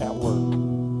at work,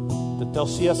 that they'll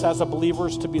see us as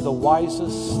believers to be the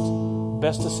wisest,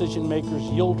 best decision makers,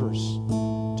 yielders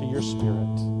to your Spirit.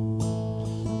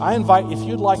 I invite, if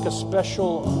you'd like a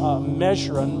special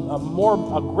measure,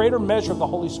 a greater measure of the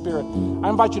Holy Spirit, I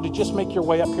invite you to just make your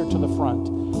way up here to the front.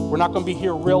 We're not going to be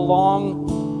here real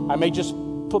long. I may just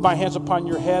put my hands upon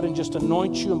your head and just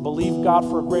anoint you and believe God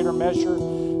for a greater measure.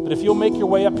 But if you'll make your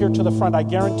way up here to the front, I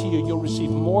guarantee you, you'll receive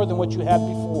more than what you had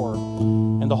before.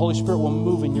 And the Holy Spirit will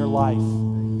move in your life.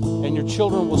 And your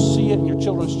children will see it, and your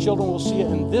children's children will see it.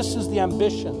 And this is the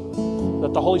ambition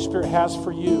that the Holy Spirit has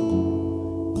for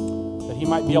you, that He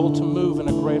might be able to move in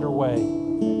a greater way.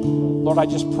 Lord, I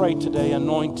just pray today,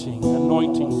 anointing,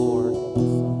 Lord.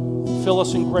 Fill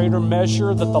us in greater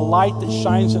measure, that the light that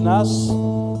shines in us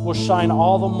will shine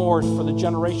all the more for the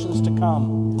generations to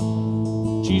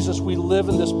come. Jesus, we live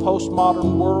in this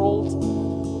postmodern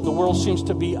world. The world seems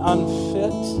to be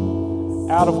unfit,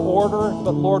 out of order.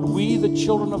 But Lord, we, the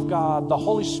children of God, the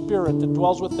Holy Spirit that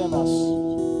dwells within us,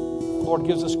 Lord,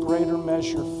 gives us greater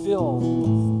measure.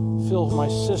 Fill my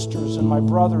sisters and my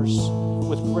brothers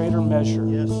with greater measure.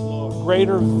 Yes, Lord.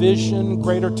 Greater vision,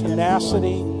 greater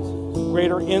tenacity,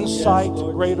 greater insight,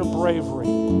 greater bravery.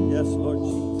 Yes, Lord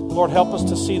Jesus. Lord, help us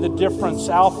to see the difference,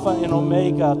 Alpha and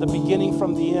Omega, the beginning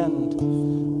from the end.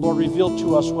 Lord, reveal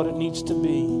to us what it needs to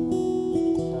be.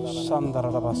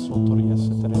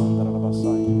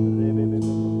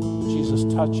 Jesus,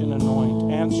 touch and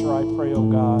anoint. Answer, I pray, O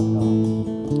God.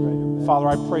 Father,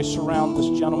 I pray, surround this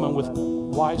gentleman with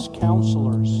wise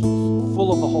counselors,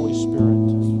 full of the Holy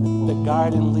Spirit, that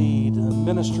guide and lead and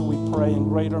minister, we pray, in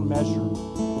greater measure,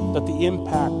 that the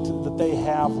impact that they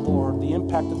have, Lord, the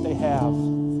impact that they have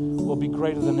will be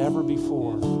greater than ever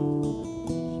before.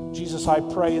 Jesus, I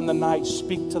pray in the night,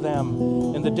 speak to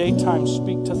them. In the daytime,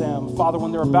 speak to them. Father,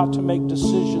 when they're about to make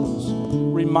decisions,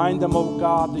 remind them, oh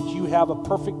God, that you have a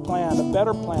perfect plan, a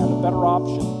better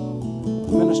option.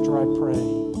 Minister, I pray.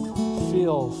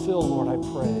 Fill, Lord, I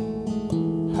pray.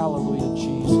 Hallelujah,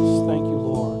 Jesus. Thank you,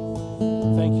 Lord.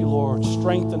 Thank you, Lord.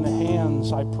 Strengthen the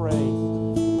hands, I pray.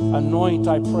 Anoint,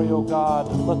 I pray, oh God,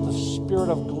 and let the spirit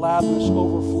of gladness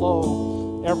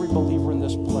overflow every believer in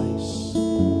this place.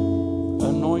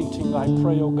 Anointing, I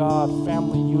pray, oh God,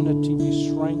 family unity be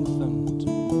strengthened.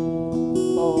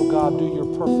 Oh God, do your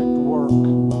perfect work.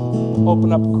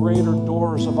 Open up greater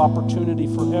doors of opportunity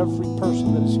for every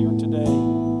person that is here today.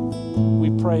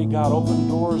 We pray, God, open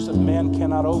doors that man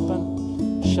cannot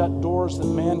open, shut doors that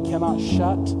man cannot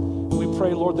shut. We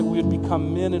pray, Lord, that we would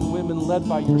become men and women led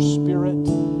by your Spirit.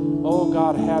 Oh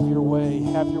God, have your way,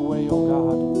 oh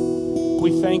God.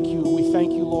 We thank you,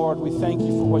 Lord. We thank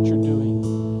you for what you're doing.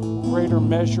 Greater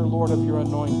measure, Lord, of your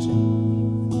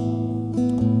anointing.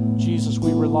 Jesus,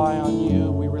 we rely on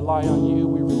you, we rely on you,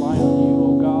 we rely on you,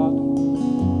 oh God.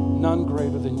 None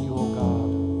greater than you, oh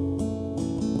God.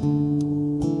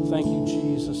 Thank you,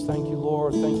 Jesus. Thank you,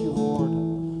 Lord. Thank you, Lord.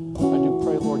 I do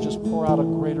pray, Lord, just pour out a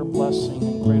greater blessing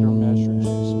and greater measure,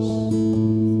 Jesus.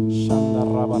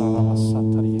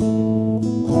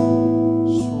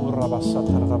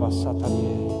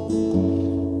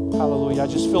 Hallelujah. I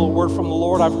just feel a word from the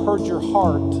Lord. I've heard your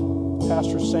heart,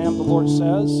 Pastor Sam, the Lord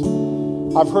says.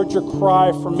 I've heard your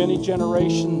cry for many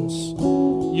generations.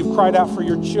 You've cried out for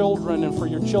your children and for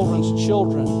your children's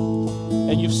children.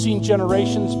 And you've seen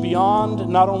generations beyond,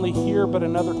 not only here, but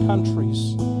in other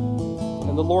countries.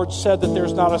 And the Lord said that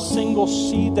there's not a single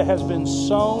seed that has been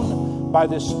sown by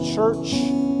this church,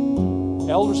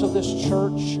 elders of this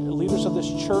church, leaders of this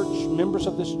church, members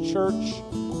of this church,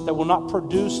 that will not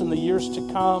produce in the years to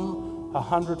come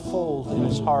 100-fold in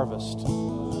its harvest.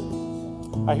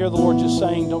 I hear the Lord just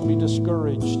saying, don't be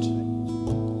discouraged,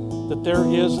 that there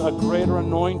is a greater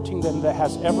anointing than that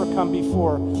has ever come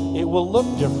before. It will look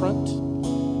different.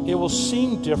 It will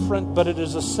seem different, but it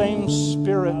is the same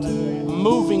Spirit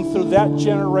moving through that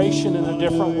generation in a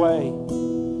different way.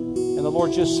 And the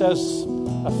Lord just says,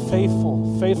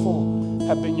 faithful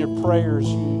have been your prayers.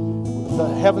 The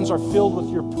heavens are filled with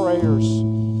your prayers,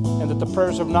 and that the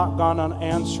prayers have not gone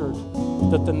unanswered.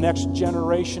 That the next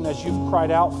generation, as you've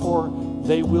cried out for,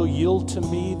 they will yield to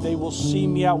me. They will see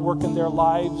me at work in their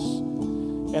lives.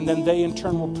 And then they in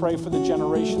turn will pray for the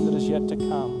generation that is yet to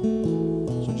come.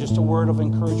 So just a word of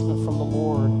encouragement from the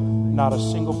Lord. Not a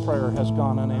single prayer has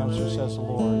gone unanswered, says the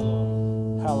Lord.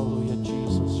 Hallelujah,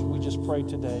 Jesus. We just pray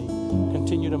today.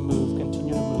 Continue to move.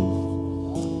 Continue to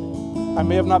move. I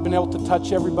may have not been able to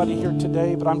touch everybody here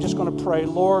today, but I'm just going to pray.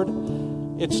 Lord,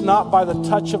 it's not by the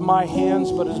touch of my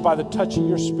hands, but it's by the touch of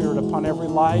your Spirit upon every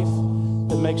life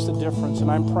that makes the difference. And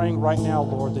I'm praying right now,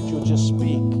 Lord, that you'll just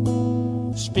speak.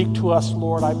 Speak to us,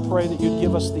 Lord. I pray that you'd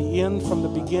give us the end from the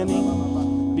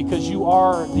beginning, because you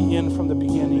are the end from the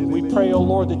beginning. We pray, oh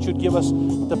Lord, that you'd give us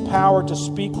the power to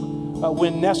speak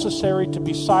when necessary, to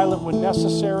be silent when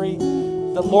necessary.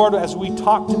 That, Lord, as we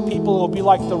talk to people, it'll be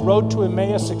like the Road to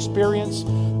Emmaus experience,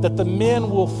 that the men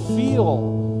will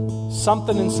feel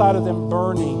something inside of them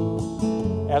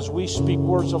burning as we speak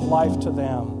words of life to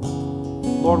them.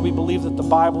 Lord, we believe that the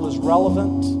Bible is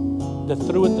relevant, that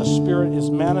through it the Spirit is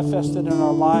manifested in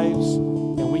our lives,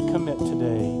 and we commit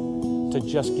today to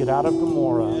just get out of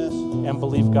Gomorrah and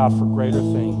believe God for greater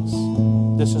things.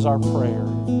 This is our prayer,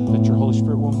 that your Holy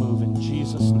Spirit will move in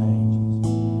Jesus' name.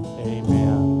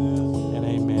 Amen and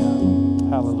amen.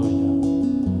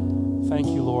 Hallelujah. Thank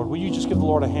you, Lord. Will you just give the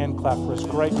Lord a hand clap for his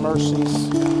great mercies?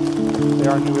 They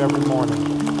are new every morning.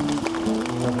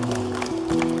 New every morning.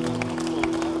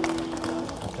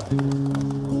 Okay.